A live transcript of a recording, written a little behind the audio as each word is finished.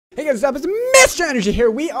Hey guys, what's up? It's Mr. Energy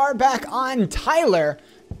here. We are back on Tyler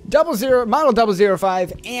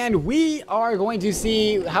Model-005, and we are going to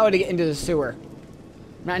see how to get into the sewer.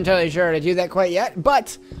 Not entirely sure how to do that quite yet,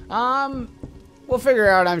 but we'll figure it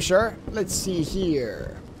out, I'm sure. Let's see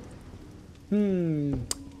here.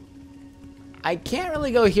 I can't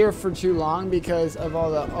really go here for too long because of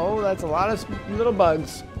all the... Oh, that's a lot of little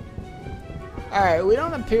bugs. Alright, we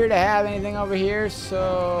don't appear to have anything over here,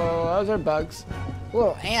 so those are bugs.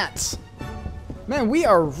 Little ants. Man, we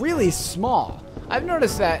are really small. I've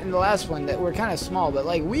noticed that in the last one that we're kind of small, but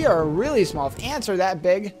like we are really small. If ants are that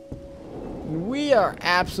big, we are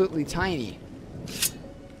absolutely tiny.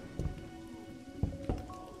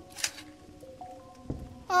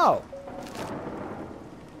 Oh.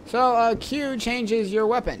 So, Q changes your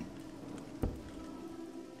weapon.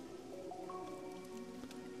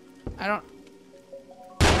 I don't...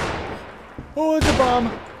 Oh, it's a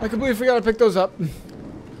bomb. I completely forgot to pick those up.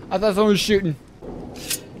 I thought someone was shooting.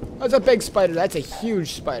 That's a big spider. That's a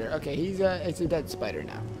huge spider. Okay, it's a dead spider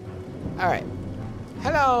now. Alright.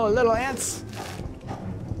 Hello, little ants.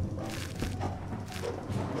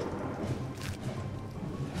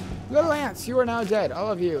 Little ants, you are now dead.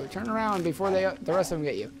 All of you. Turn around before the rest of them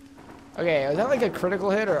get you. Okay, is that like a critical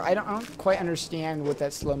hit? Or I don't quite understand what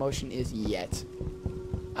that slow motion is yet.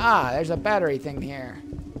 Ah, there's a battery thing here.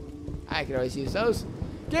 I could always use those.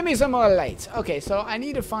 Give me some more lights. Okay, so I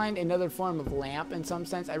need to find another form of lamp in some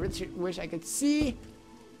sense. I really wish I could see.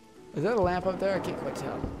 Is that a lamp up there? I can't quite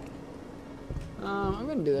tell. I'm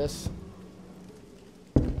gonna do this.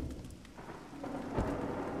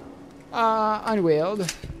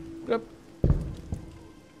 Unwheeled. Yep.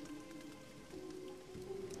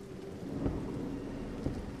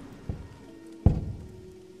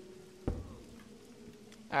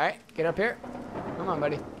 Alright, get up here. Come on,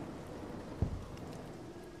 buddy.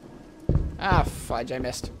 Ah, fudge, I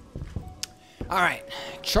missed. Alright,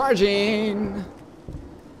 charging.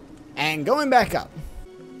 And going back up.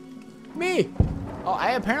 Me! Oh,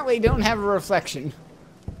 I apparently don't have a reflection.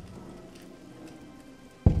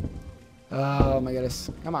 Oh my goodness.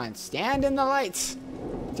 Come on, stand in the lights.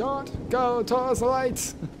 Don't go towards the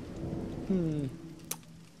lights.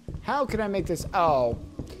 How can I make this? Oh.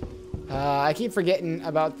 I keep forgetting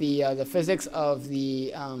about the physics of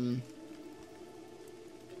the,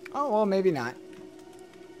 Oh, well, maybe not.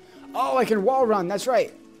 Oh, I can wall run. That's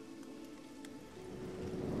right.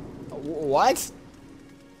 What?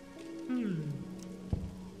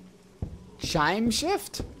 Chime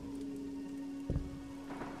shift?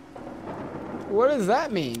 What does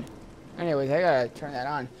that mean? Anyways, I gotta turn that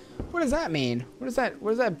on. What does that mean? What does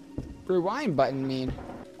that rewind button mean?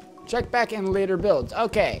 Check back in later builds.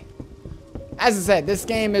 Okay. As I said, this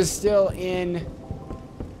game is still in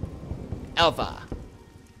alpha.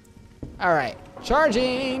 Alright,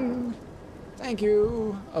 charging! Thank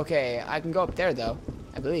you. Okay, I can go up there though.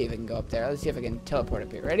 I believe I can go up there. Let's see if I can teleport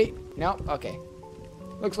up here. Ready? Nope, okay.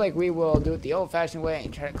 Looks like we will do it the old-fashioned way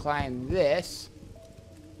and try to climb this.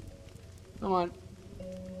 Come on.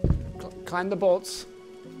 Climb the bolts.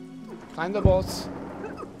 Climb the bolts.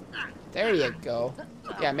 There you go.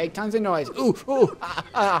 Yeah, make tons of noise. Ooh, ooh, ah,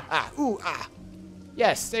 ah, ah, ooh, ah.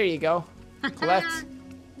 Yes, there you go. Collect.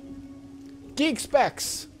 Geek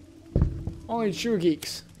specs. Only true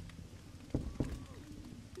geeks.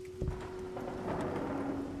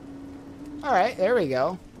 Alright, there we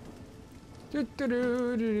go. Trying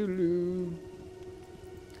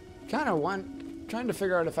to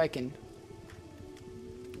figure out if I can...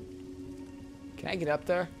 Can I get up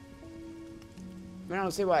there? I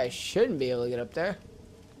don't see why I shouldn't be able to get up there.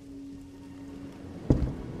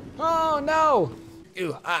 Oh no!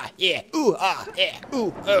 Ooh, ah, yeah, ooh, ah, yeah,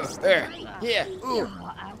 ooh, yeah, ooh.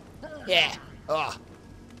 Yeah. Oh.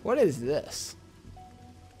 What is this?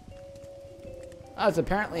 Oh, it's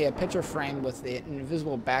apparently a picture frame with the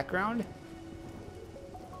invisible background.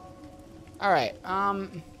 Alright,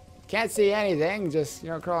 can't see anything, just,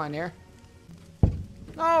 crawl in here.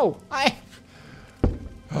 No!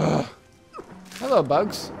 Hello,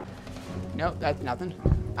 bugs. Nope, that's nothing.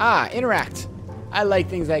 Ah, interact. I like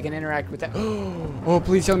things I can interact with that. Oh,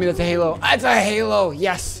 please tell me that's a halo. That's a halo!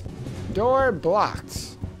 Yes! Door blocked.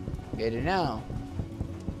 Good to know.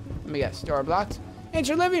 Let me guess. Door blocked.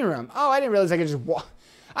 Enter living room. Oh, I didn't realize I could just walk.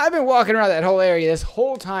 I've been walking around that whole area this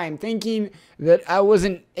whole time thinking that I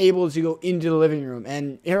wasn't able to go into the living room.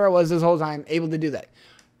 And here I was this whole time able to do that.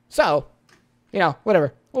 So,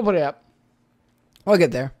 whatever. We'll put it up. We'll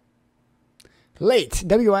get there. Late.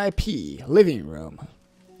 WIP. Living room.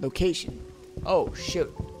 Location. Oh,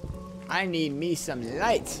 shoot. I need me some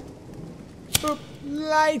lights. Boop.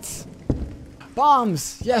 Lights.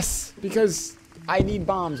 Bombs. Yes. Because I need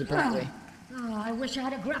bombs, apparently. Oh, I wish I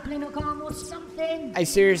had a grappling hook arm or something. I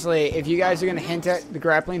seriously, if you guys are going to hint at the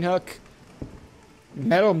grappling hook,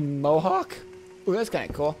 metal mohawk? Ooh, that's kind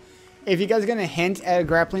of cool. If you guys are going to hint at a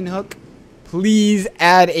grappling hook, please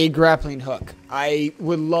add a grappling hook. I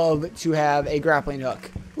would love to have a grappling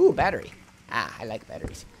hook. Ooh, battery. Ah, I like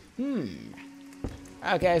batteries.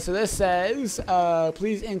 Okay, so this says,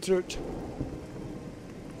 please insert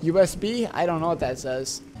USB. I don't know what that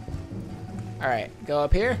says. Alright, go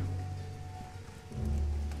up here.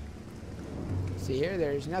 See here,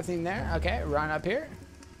 there's nothing there. Okay, run up here.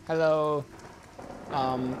 Hello,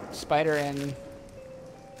 spider and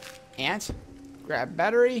ant. Grab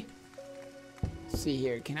battery. See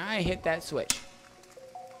here, can I hit that switch?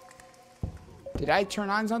 Did I turn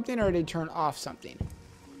on something or did I turn off something?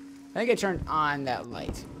 I think I turned on that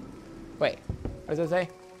light. Wait, what does that say?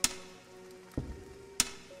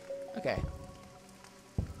 Okay.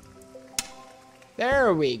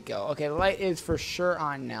 There we go. Okay, the light is for sure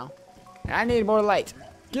on now. And I need more light.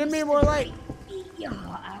 Give me more light.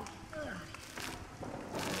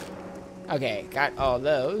 Okay, got all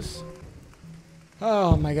those.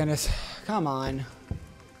 Oh my goodness. Come on.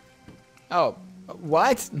 Oh,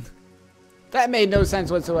 what? That made no sense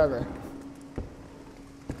whatsoever.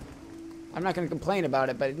 I'm not going to complain about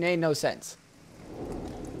it, but it made no sense.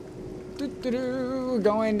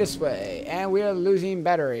 Going this way. And we are losing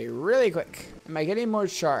battery really quick. Am I getting more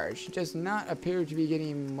charge? It does not appear to be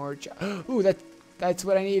getting more charge. Ooh, that's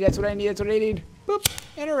what I need. That's what I need. That's what I need. Boop.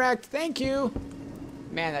 Interact. Thank you.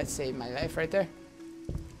 Man, that saved my life right there.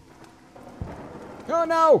 Oh,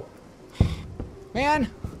 no. Man,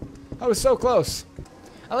 I was so close.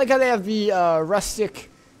 I like how they have the rustic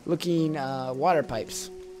looking water pipes.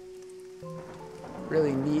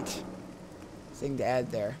 Really neat thing to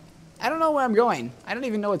add there. I don't know where I'm going. I don't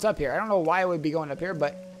even know what's up here. I don't know why I would be going up here,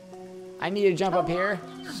 but I need to jump up here.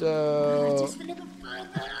 So Just a little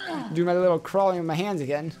further. do my little crawling with my hands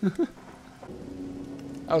again.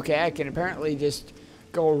 Okay, I can apparently just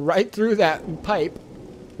go right through that pipe,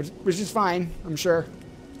 which is fine, I'm sure.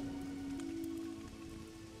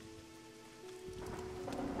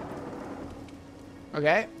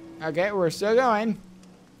 Okay, okay, we're still going.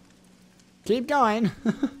 Keep going.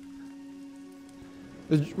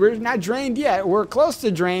 We're not drained yet. We're close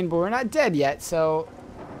to drained, but we're not dead yet, so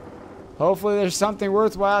hopefully there's something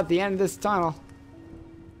worthwhile at the end of this tunnel.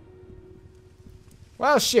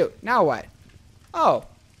 Well, shoot. Now what? Oh.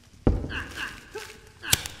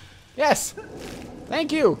 Yes.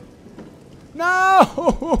 Thank you.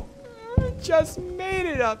 No! Just made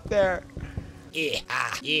it up there. Hang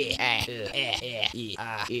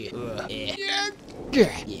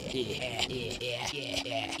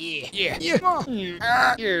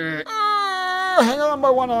on by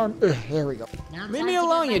one arm. There we go. Leave me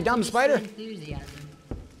alone, you dumb spider.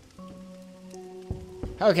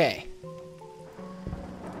 Okay.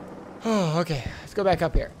 Oh, okay. Let's go back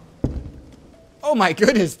up here. Oh my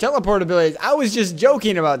goodness, teleport abilities. I was just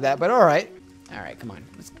joking about that, but alright. Alright, come on.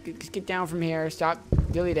 Let's get down from here. Stop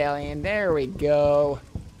dilly-dallying. There we go.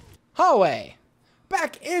 Hallway.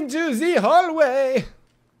 Back into the hallway.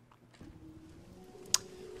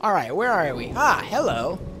 Alright, where are we? Ah,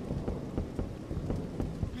 hello.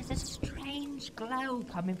 There's a strange glow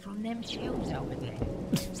coming from them shields over there.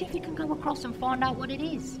 See if you can go across and find out what it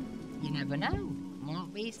is. You never know.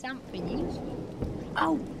 Might be something useful.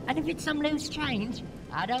 Oh, and if it's some loose change,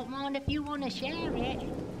 I don't mind if you want to share it.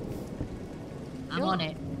 I'm on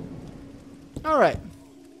it. Alright.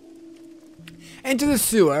 Into the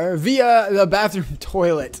sewer via the bathroom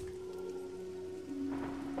toilet.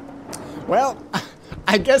 Well,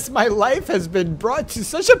 I guess my life has been brought to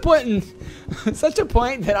such a point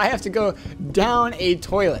that I have to go down a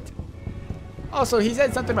toilet. Also, he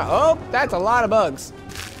said something about, oh, that's a lot of bugs.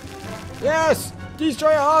 Yes!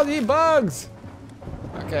 Destroy all the bugs!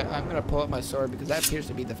 Okay, I'm gonna pull up my sword because that appears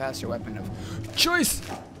to be the faster weapon of choice.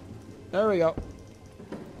 There we go.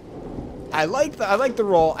 I like the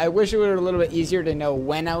roll. I wish it were a little bit easier to know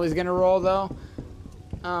when I was gonna roll though.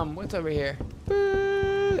 What's over here?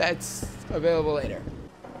 That's available later.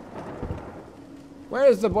 Where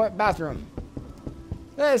is the bathroom?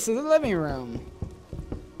 This is the living room.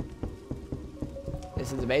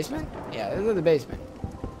 This is the basement? Yeah, this is the basement.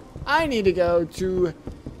 I need to go to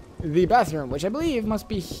the bathroom, which I believe must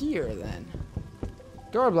be here then.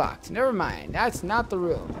 Door blocked. Never mind. That's not the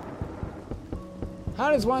room.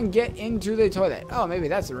 How does one get into the toilet? Oh, maybe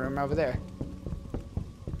that's the room over there.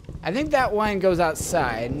 I think that one goes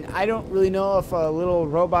outside. And I don't really know if a little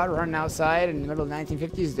robot running outside in the middle of the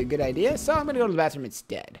 1950s is a good idea, so I'm going to go to the bathroom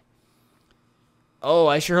instead. Oh,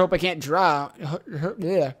 I sure hope I can't drown.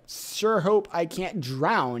 Yeah, sure hope I can't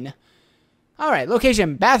drown. All right,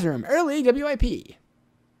 location, bathroom, early WIP.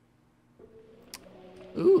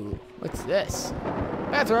 Ooh, what's this?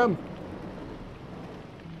 Bathroom.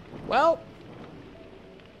 Well,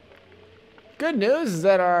 good news is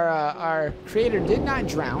that our creator did not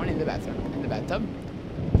drown in the bathtub.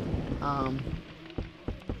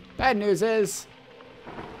 Bad news is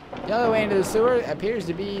the only way into the sewer appears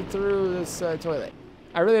to be through this toilet.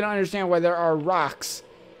 I really don't understand why there are rocks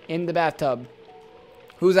in the bathtub.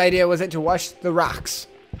 Whose idea was it to wash the rocks?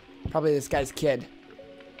 Probably this guy's kid.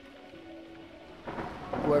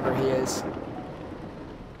 Whoever he is.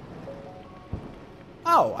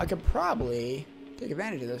 Oh, I could probably take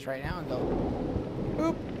advantage of this right now and go,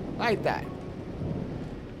 boop, like that.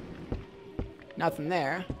 Nothing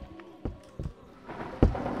there.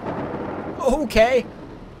 Okay.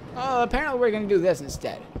 Apparently we're going to do this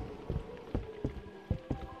instead.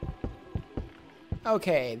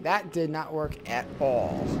 Okay, that did not work at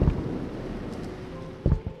all.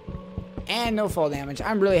 And no fall damage.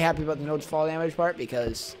 I'm really happy about the no fall damage part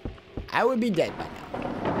because I would be dead by now.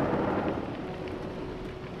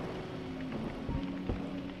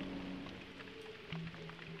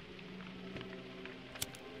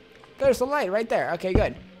 There's the light right there. Okay,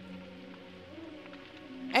 good.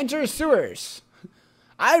 Enter sewers.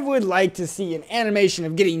 I would like to see an animation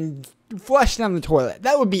of getting flushed down the toilet.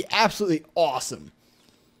 That would be absolutely awesome.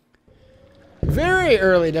 Very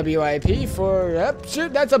early WIP for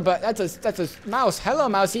shoot. That's a mouse. Hello,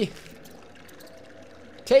 mousy.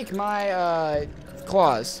 Take my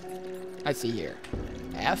claws. Let's see here.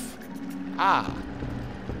 F. Ah.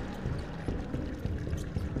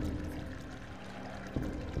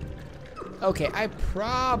 Okay, I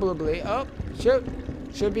probably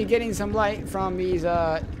should be getting some light from these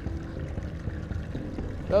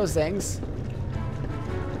those things.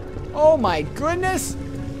 Oh my goodness!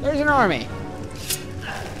 There's an army.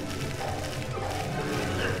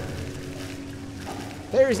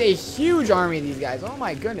 There's a huge army of these guys. Oh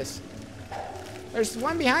my goodness. There's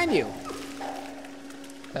one behind you.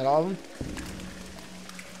 Is that all of them?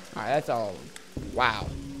 Alright, that's all of them. Wow.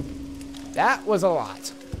 That was a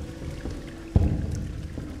lot.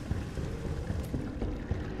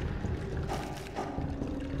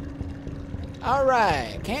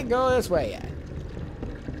 Alright, can't go this way yet.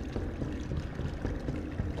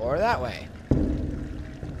 Or that way.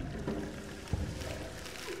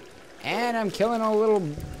 And I'm killing all little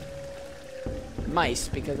mice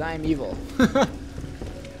because I'm evil.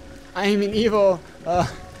 I am an evil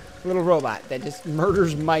little robot that just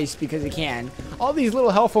murders mice because he can. All these little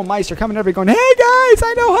helpful mice are coming over going, "Hey guys,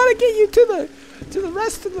 I know how to get you to the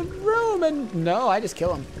rest of the room." And no, I just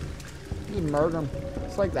kill them. Just murder them.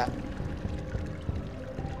 It's like that.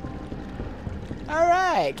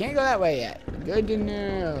 Alright, can't go that way yet. Good to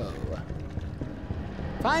know.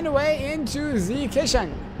 Find a way into the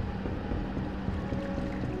kitchen.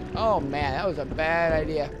 Oh man, that was a bad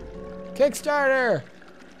idea. Kickstarter!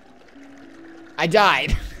 I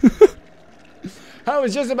died. I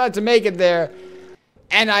was just about to make it there,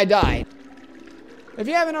 and I died. If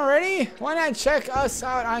you haven't already, why not check us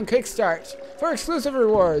out on Kickstart for exclusive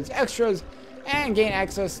rewards, extras, and gain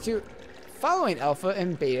access to following alpha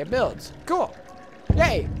and beta builds. Cool.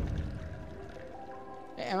 Yay!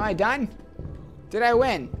 Am I done? Did I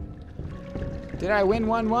win? Did I win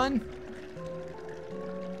 1-1?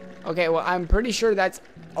 Okay, well, I'm pretty sure that's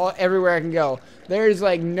everywhere I can go. There's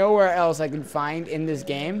like nowhere else I can find in this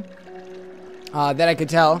game that I could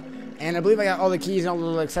tell. And I believe I got all the keys and all the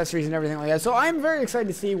little accessories and everything like that. So I'm very excited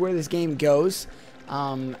to see where this game goes.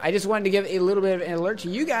 I just wanted to give a little bit of an alert to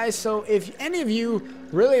you guys. So if any of you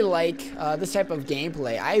really like this type of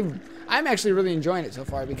gameplay, I'm actually really enjoying it so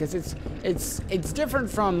far because it's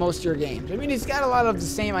different from most of your games. I mean, it's got a lot of the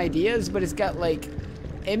same ideas, but it's got like,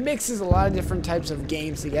 it mixes a lot of different types of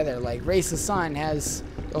games together. Like Race of Sun has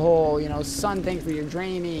the whole, you know, sun thing for your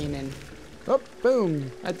draining and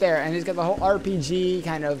boom, right there. And it's got the whole RPG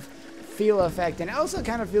kind of feel effect, and it also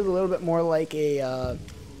kind of feels a little bit more like a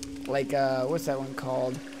what's that one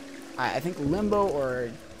called? I think Limbo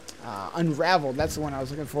or Unraveled. That's the one I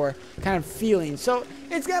was looking for. Kind of feeling. So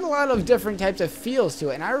it's got a lot of different types of feels to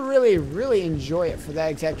it, and I really enjoy it for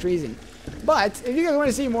that exact reason. But if you guys want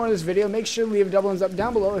to see more of this video, make sure to leave a double thumbs up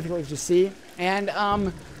down below if you'd like to see. And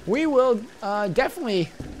we will definitely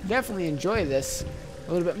enjoy this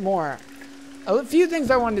a little bit more. A few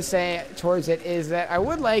things I wanted to say towards it is that I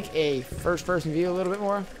would like a first-person view a little bit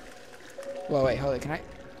more. Well, wait, hold it. Can I?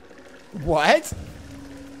 What?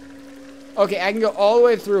 Okay, I can go all the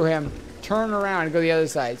way through him, turn around, and go the other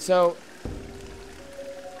side. So,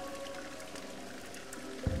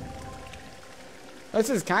 This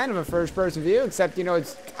is kind of a first-person view, except, you know,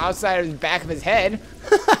 it's outside of the back of his head.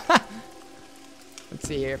 Let's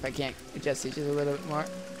see here if I can't adjust it just a little bit more.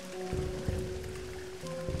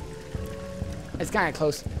 It's kind of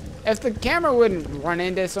close. If the camera wouldn't run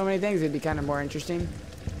into so many things, it'd be kind of more interesting.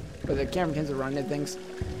 But the camera tends to run into things.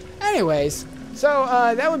 Anyways, so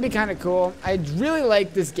that would be kind of cool. I really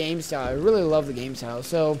like this game style. I really love the game style.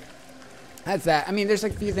 So that's that. I mean, there's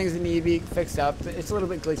like a few things that need to be fixed up. It's a little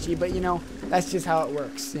bit glitchy, but you know, that's just how it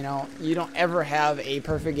works. You know, you don't ever have a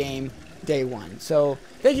perfect game day one. So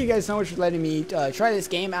thank you guys so much for letting me try this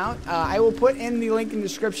game out. I will put in the link in the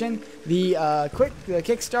description, the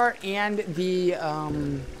kickstart and the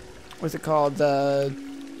what's it called, the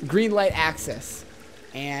Greenlight access,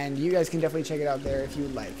 and you guys can definitely check it out there if you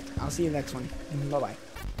would like. I'll see you in the next one. Bye bye.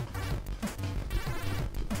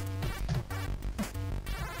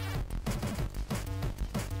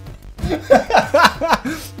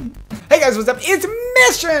 Hey guys, what's up? It's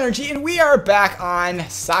Mr. Energy, and we are back on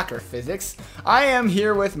soccer physics. I am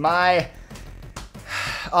here with my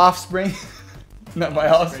offspring. Not my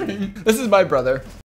offspring. This is my brother.